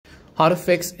How to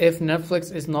fix if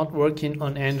Netflix is not working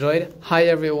on Android. Hi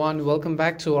everyone, welcome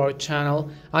back to our channel.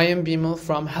 I am Bimal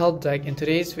from Help Deck. In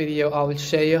today's video, I will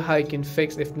show you how you can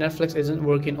fix if Netflix isn't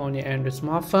working on your Android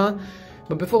smartphone.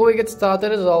 But before we get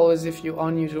started, as always, if you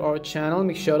are new to our channel,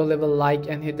 make sure to leave a like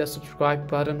and hit the subscribe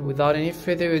button. Without any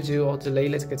further ado or delay,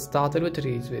 let's get started with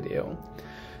today's video.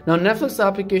 Now, Netflix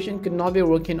application could not be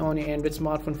working on your Android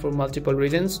smartphone for multiple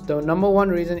reasons. The number one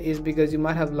reason is because you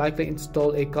might have likely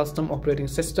installed a custom operating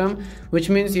system, which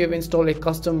means you have installed a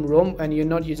custom ROM and you're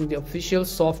not using the official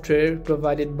software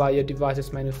provided by your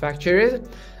device's manufacturers.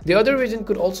 The other reason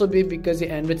could also be because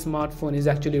your Android smartphone is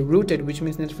actually rooted, which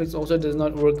means Netflix also does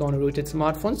not work on rooted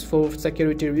smartphones for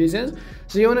security reasons.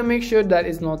 So you want to make sure that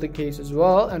is not the case as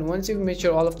well. And once you've made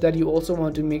sure all of that, you also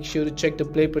want to make sure to check the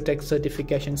Play Protect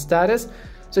certification status.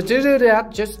 So to do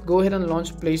that, just go ahead and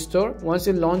launch Play Store. Once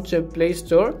you launch your Play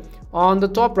Store, on the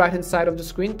top right hand side of the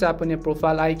screen, tap on your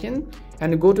profile icon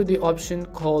and go to the option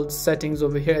called Settings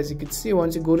over here. As you can see,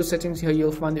 once you go to Settings here,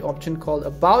 you'll find the option called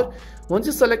About. Once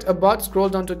you select About, scroll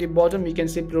down to the bottom, you can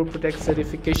see Play Protect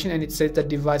certification and it says that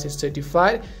device is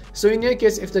certified. So in your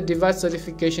case, if the device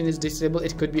certification is disabled,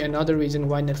 it could be another reason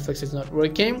why Netflix is not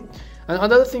working. And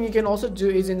another thing you can also do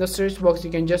is in the search box,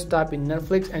 you can just type in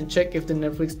Netflix and check if the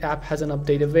Netflix app has an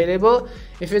update available.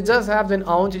 If it does have, then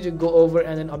I want you to go over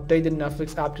and then update the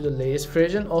Netflix app to the latest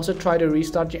version. Also try to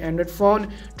restart your Android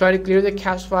phone, try to clear the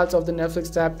cache files of the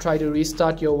Netflix app, try to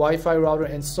restart your Wi-Fi router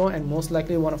and so on, and most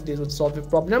likely one of these would solve your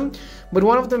problem. But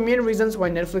one of the main reasons why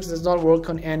Netflix does not work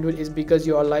on Android is because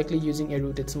you are likely using a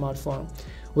rooted smartphone.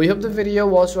 We hope the video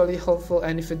was really helpful,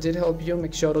 and if it did help you,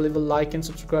 make sure to leave a like and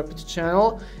subscribe to the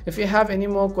channel. If you have any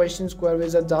more questions,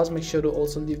 queries or doubts, make sure to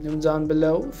also leave them down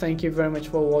below. Thank you very much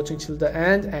for watching till the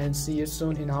end, and see you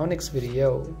soon in our next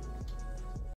video.